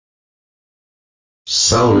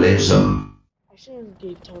Soulezum. I should have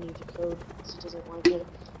gave Tony the code because he doesn't like it.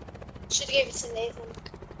 Should have gave it to Nathan.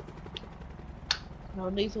 No,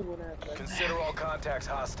 Nathan wouldn't have done Consider that. all contacts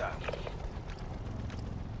hostile.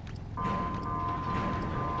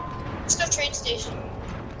 Let's go train station.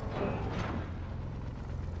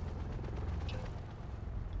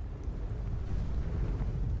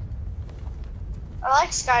 I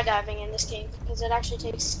like skydiving in this game because it actually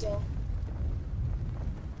takes skill.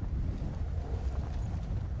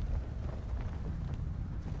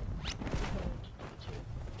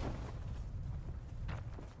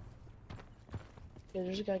 Yeah,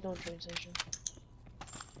 there's a guy going to the train station.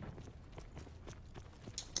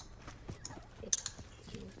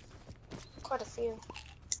 Quite a few.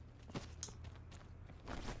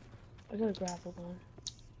 I got a grapple gun.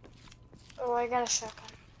 Oh, I got a shotgun.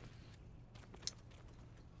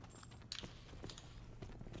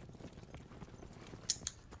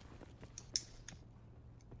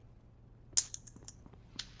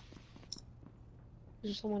 Is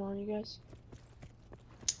there someone on you guys?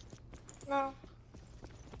 No.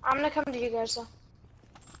 I'm gonna come to you guys though.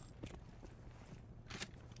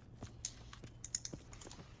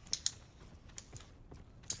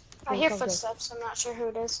 I hear footsteps. I'm not sure who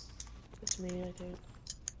it is. It's me, I think.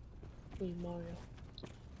 Me, Mario.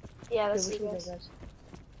 Yeah, that's Yeah, you which guys.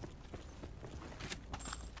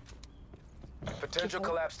 Potential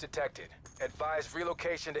collapse detected. Advise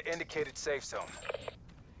relocation to indicated safe zone.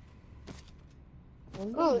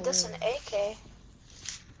 Ooh, this is an AK.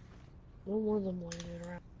 No more of them lying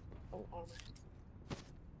around. Oh, armor.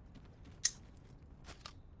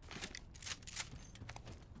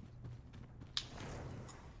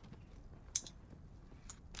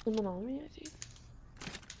 Someone on me, I think.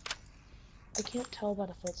 I can't tell by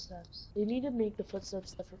the footsteps. They need to make the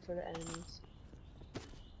footsteps different for the enemies.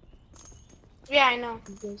 Yeah, I know.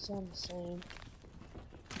 They sound the same.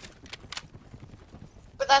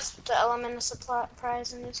 But that's the element of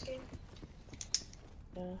surprise in this game.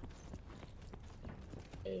 Yeah.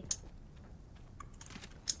 Okay.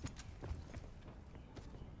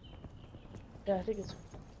 Yeah, I think it's.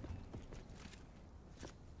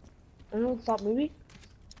 I don't know. Stop moving.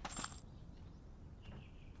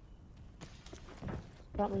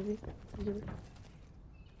 Stop moving.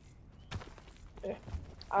 Okay.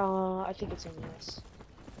 I think it's on this.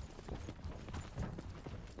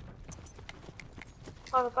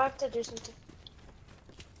 Oh, if I have to do something.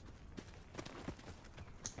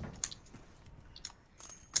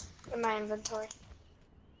 In my inventory.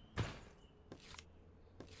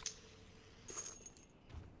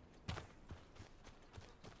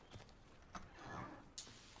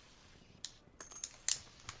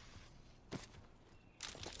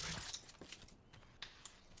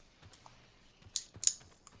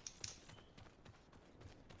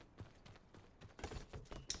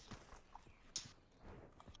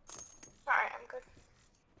 Alright, I'm good.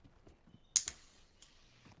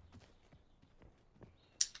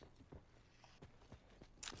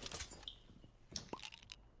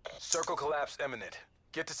 Circle collapse imminent.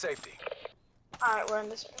 Get to safety. Alright, we're in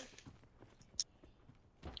this room.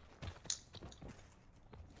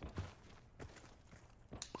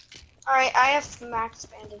 Alright, I have max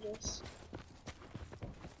bandages.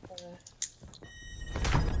 Okay.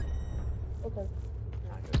 Okay.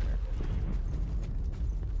 Not good.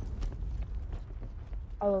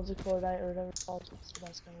 I love the Cordite or whatever it's called. It's the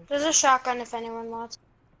best gun. There's a shotgun if anyone wants.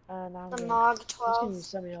 Now The I'm MOG just 12. gonna use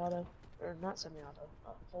semi-auto. Or not semi-auto.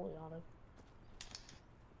 Fully auto.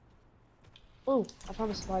 Oh, I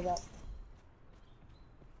found a supply drop.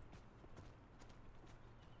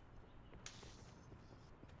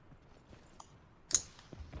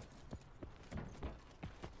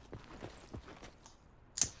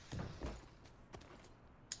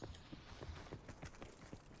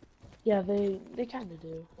 Yeah, they kind of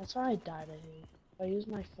do. That's why I died, I think. I used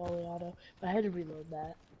my fully auto, but I had to reload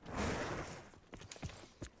that.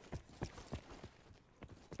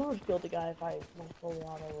 I would have killed the guy if my fully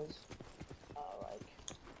auto was, like,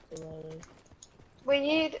 reloaded. We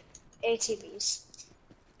need ATVs.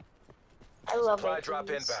 I love Supply ATVs. drop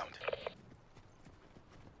inbound.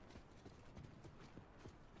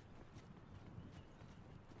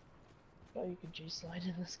 Oh, you can G-slide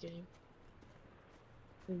in this game.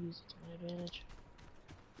 I'll use it to my advantage.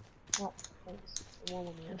 Oh, thanks. One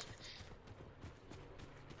on the end.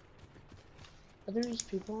 Are there just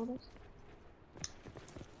people on us?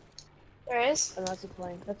 There is? Oh, that's a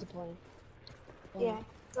plane. That's a plane. Yeah.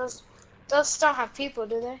 Those don't have people,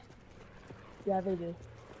 do they? Yeah, they do.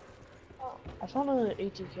 Oh. I found an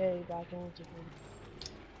ATK back on to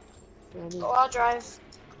him. Oh, I'll drive.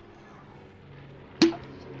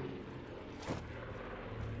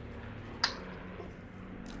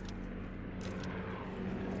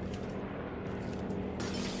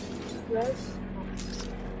 Res?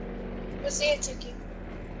 We'll see it, Tiki.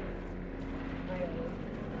 I got it.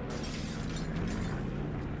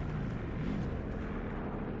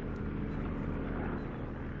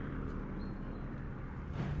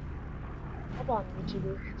 Come on,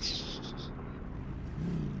 YouTuber.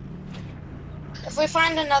 If we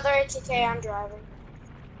find another ATK, I'm driving.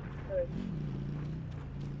 Alright.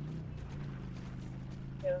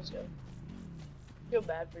 Yeah, let's go. Feel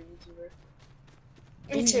bad for YouTuber.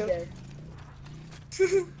 Me too. There.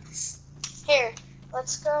 Here,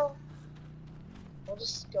 let's go. I'll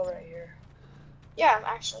just go right here. Yeah,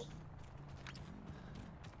 actually.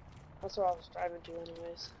 That's where I was driving to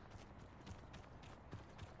anyways.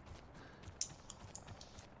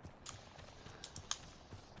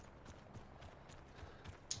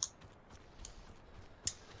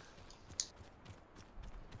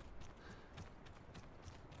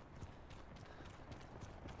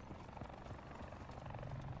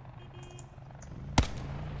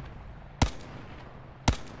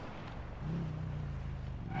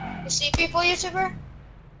 You see people, YouTuber?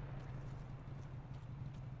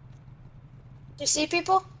 Do you see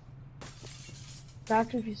people?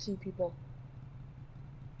 Crouch if you see people.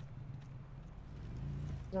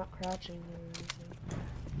 Not crouching or anything.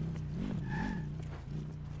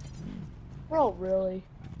 Bro, really?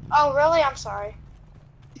 Oh, really? I'm sorry.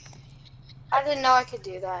 I didn't know I could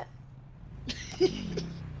do that.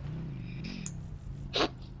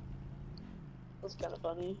 That's kind of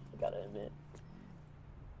funny, I gotta admit.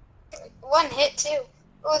 One hit, too.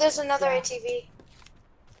 Oh, there's another Yeah. ATV.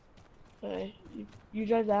 Okay, you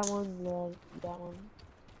drive that one, that one.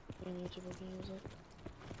 And YouTuber can use it.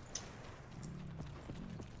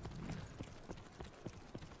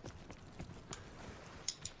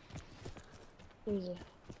 Who's it?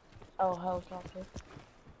 Oh, helicopter.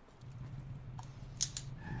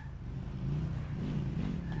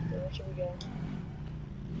 Okay, where should we go?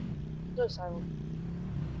 Go silent.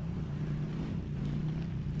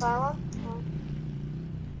 Silent?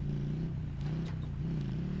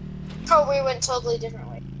 Oh, we went totally different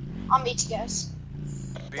way. I'll meet you guys.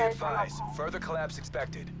 Be advised, further collapse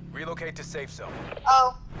expected. Relocate to safe zone.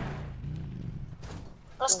 Oh.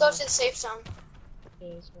 Let's go to the safe zone.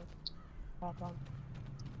 Yeah, let's go. Hop on.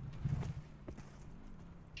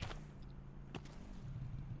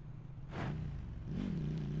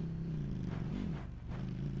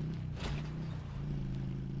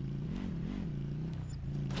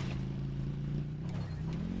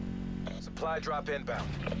 Supply drop inbound.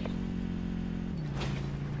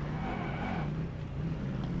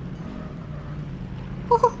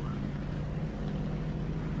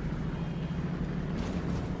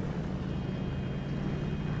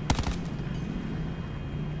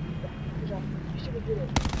 Good job. You should have did it.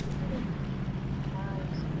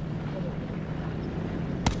 Nice.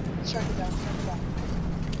 Strike it down, strike it down.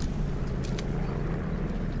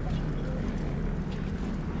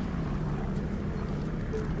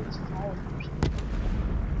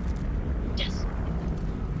 Yes!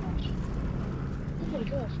 Oh my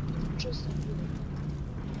gosh, just like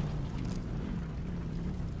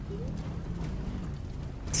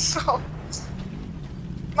Oh.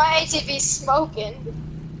 My ATV's smoking.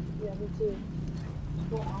 yeah, me too.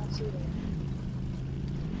 No, I don't see that.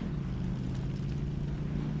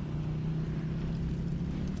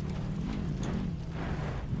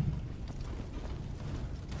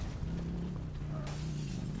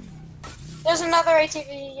 There's another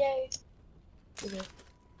ATV, yay. Okay.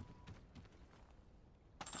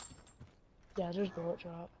 Yeah, there's bullet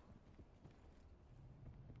drop.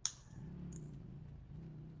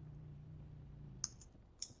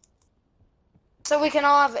 So we can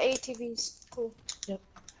all have ATVs. Cool. Yep.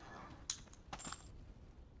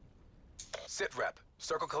 Sit rep.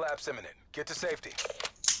 Circle collapse imminent. Get to safety.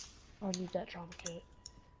 I'll need that trauma kit.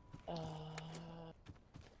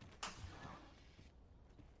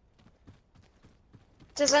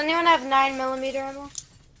 Does anyone have 9mm ammo?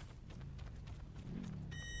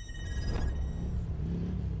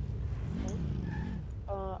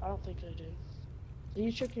 I don't think I do. Did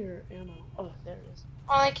you check your ammo? Oh, there it is.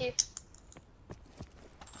 Oh, thank you.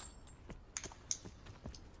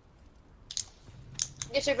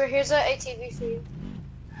 YouTuber, here's an ATV for you.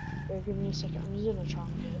 Wait, give me a second. I'm using a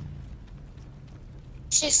trauma kit.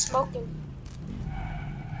 She's smoking.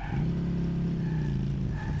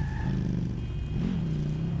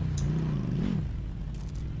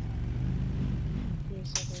 Give me a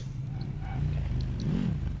second. Okay.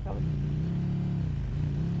 Coming.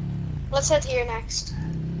 Let's head here next.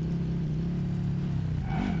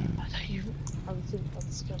 I thought you. I was thinking about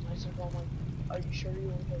this gun myself. I'm like, are you sure you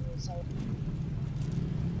want to go to the side?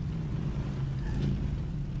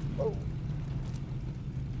 Oh.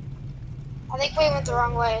 I think we went the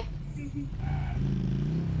wrong way.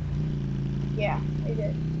 Yeah, we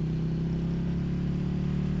did.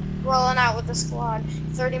 Rolling out with the squad.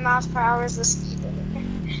 30 miles per hour is the speed limit.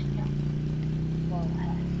 Well,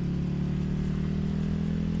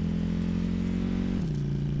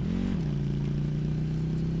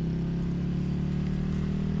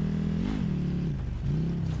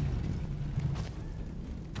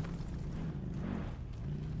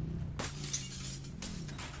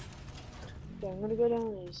 okay, I'm gonna go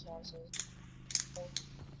down these houses. Okay.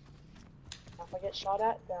 Now if I get shot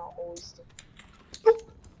at, then I'll always stick.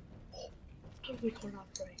 How did my car not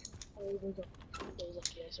break? Oh my god. I was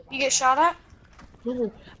lucky I survived. You get shot at?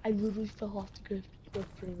 No, I literally fell off the cliff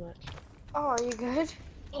pretty much. Oh, are you good?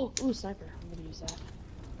 Oh, ooh, sniper. I'm gonna use that.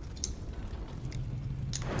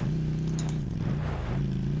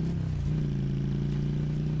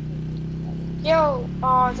 Yo,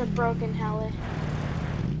 oh, it's a broken heli.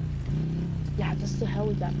 Yeah, that's the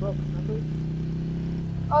heli that broke, remember?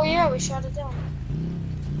 Oh yeah, we shot it down.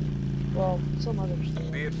 Well, some others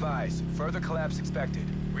did. Be advised, further collapse expected.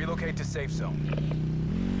 Relocate to safe zone.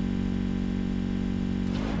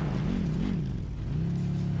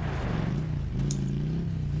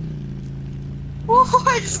 Oh,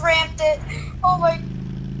 I just ramped it. Oh my.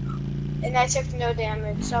 And I took no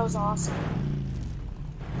damage. That was awesome.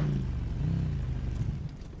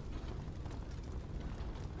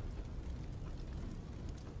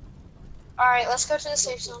 Alright, let's go to the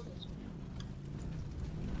safe zone.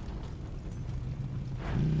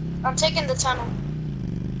 I'm taking the tunnel.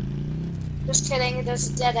 Just kidding, there's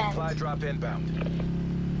a dead end. Supply drop inbound.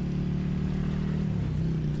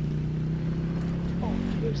 Oh,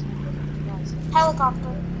 here's nice.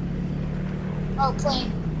 Helicopter. Oh,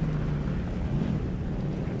 plane.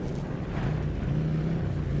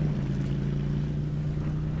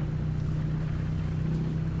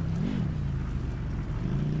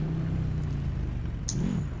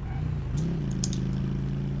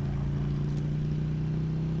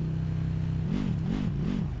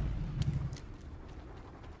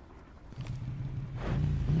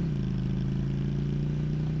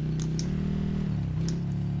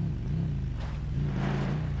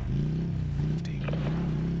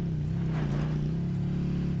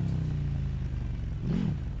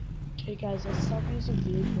 Okay guys, let's stop using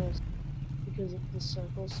vehicles because the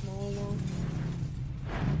circle's smaller now.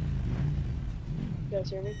 You guys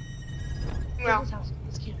hear me? No. This house.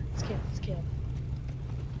 Let's camp, let's camp, let's camp.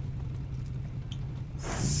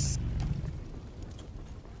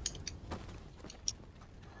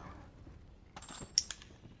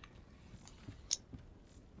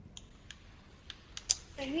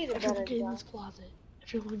 I need a Everyone better get in gun. this closet.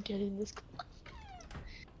 Everyone get in this closet.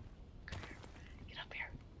 Get up here.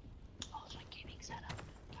 Oh, it's my gaming setup.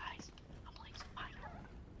 Guys, I'm playing some Minecraft.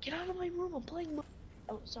 Get out of my room, I'm playing my...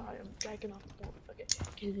 Oh, sorry, I'm dragging off the board. Okay,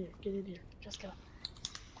 get in here, get in here. Jessica.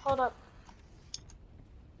 Hold up.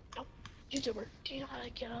 Nope. YouTuber, do you know how to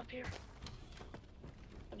get up here?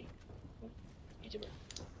 Honey. YouTuber.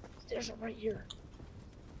 Stairs are right here.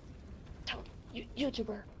 Tell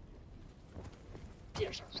YouTuber.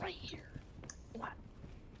 Stairs are right here. Come on.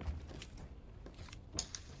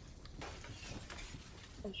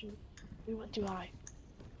 Oh shoot. We went too high.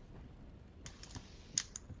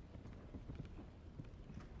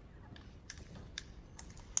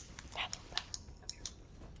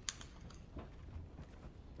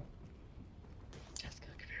 Jessica,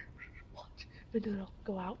 come here. Watch. But no,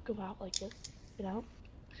 go out like this. Get out.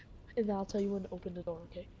 And then I'll tell you when to open the door,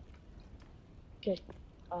 okay? Okay.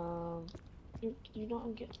 You know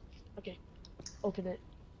I'm getting... Okay. Open it.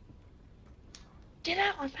 Get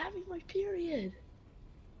out! I'm having my period!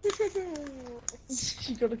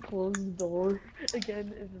 You gotta close the door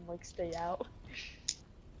again and then like stay out.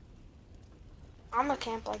 I'm gonna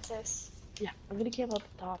camp like this. Yeah, I'm gonna camp up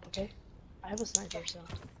the top, okay? I have a sniper, so...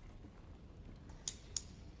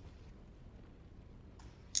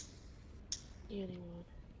 Anyone.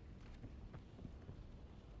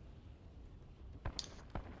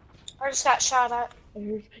 I just got shot at.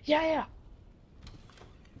 Yeah!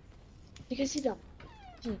 You guys see them?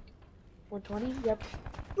 120? Yep.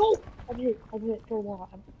 No! I'm hit for a while.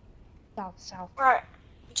 I'm south. Alright,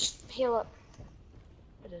 just heal up.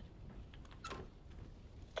 I did.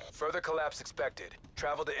 Further collapse expected.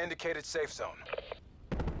 Travel to indicated safe zone.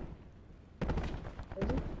 Is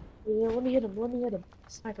he? Yeah, let me hit him.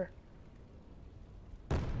 Sniper.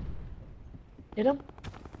 Hit him.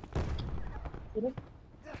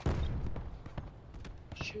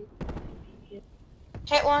 Shoot.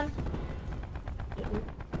 Hit one. Hit me.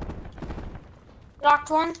 Knocked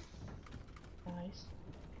one. Nice.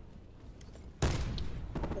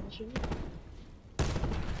 pushing.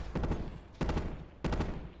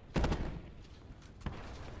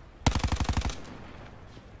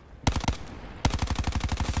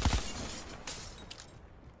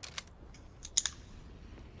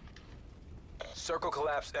 Circle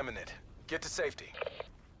collapse imminent. Get to safety.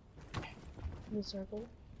 In the circle.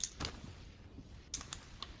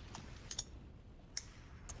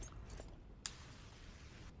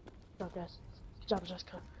 Good job, guys. Good job,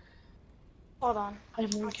 Jessica. Hold on. I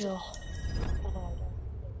have one kill. Oh, no,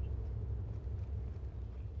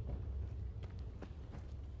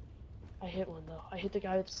 I hit one though. I hit the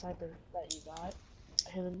guy with the sniper that you got.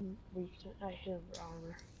 I hit him for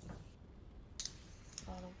armor.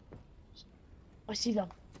 Got him. I see them.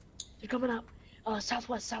 They're coming up.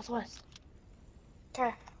 Southwest.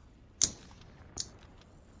 Okay.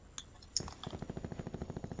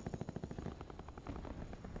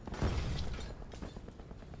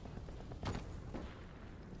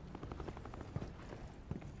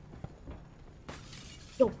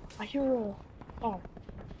 Yo, I hear a car.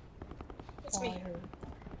 It's me. I heard.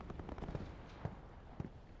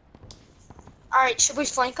 Alright, should we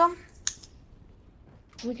flank them?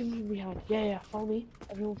 Look at me behind. Yeah, follow me.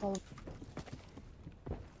 Everyone follow me.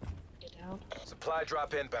 Get down. Supply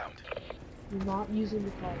drop inbound. You're not using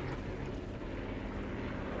the car.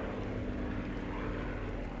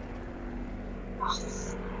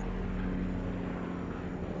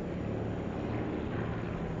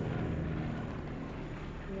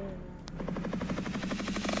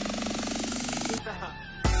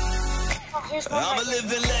 Oh, here's one. I'm a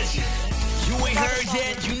living legend. You ain't heard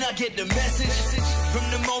yet, you not get the message. From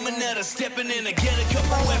the moment that I'm stepping in, I get a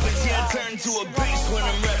couple weapons. Yeah, I turn to a beast when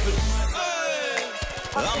I'm rapping.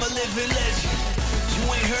 I'm a living legend. You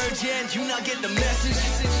ain't heard yet, you not get the message.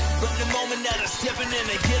 From the moment that I'm stepping in,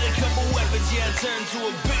 I get a couple weapons. Yeah, I turn to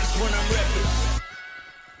a beast when I'm rapping.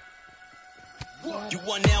 You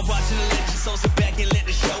are now watching the legend, so sit back and let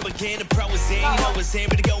the show begin. The pro is in, you know it's in,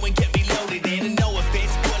 but go and get me loaded in. And no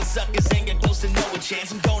offense, boy, the suckers ain't got close to no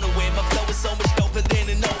chance. I'm gonna win, my flow is so much doper than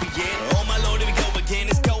an opiate. Oh my lord, here we go again,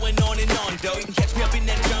 it's going on and on, though. You can catch me up in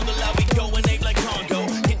that jungle, I'll be going ape like Congo.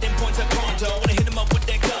 Hit them points up pronto, wanna hit them up with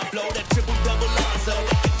that gun blow. That triple double Lonzo,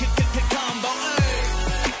 that combo,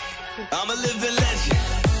 I'm a living legend.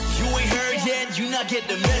 You ain't heard yet, you not get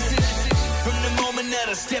the message. From the moment that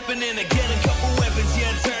I'm stepping in, I get a couple weapons. Yeah,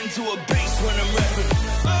 I turn to a beast when I'm rapping.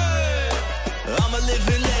 I'm a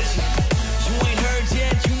living legend. You ain't heard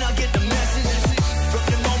yet, you not get the message. From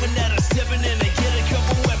the moment that I'm stepping in, I get a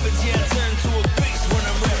couple weapons. Yeah, I turn to a beast when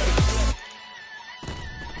I'm rapping.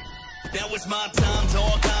 Now it's my time,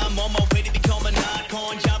 dog. I'm on my way to become an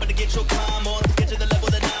icon. Job to get your climb on, get to the level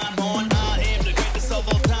that I'm on. I am the greatest of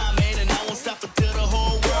all time, man, and I won't stop until the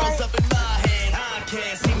whole world's up in my hand. I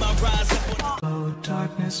can't see my rise up. Oh,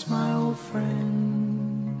 darkness, my old friend.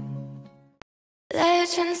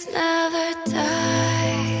 Legends never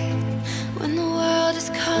die when the world is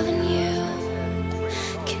calling you.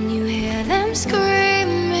 Can you hear them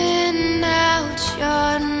screaming out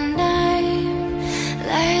your name?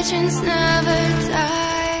 Legends never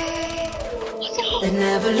die. They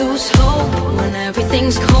never lose hope when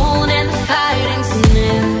everything's cold and the fighting's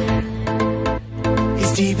near.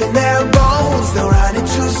 It's deep in their bones, they'll run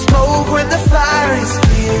into smoke when the fire is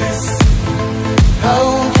fierce.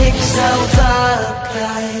 Oh, pick yourself up,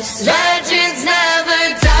 guys.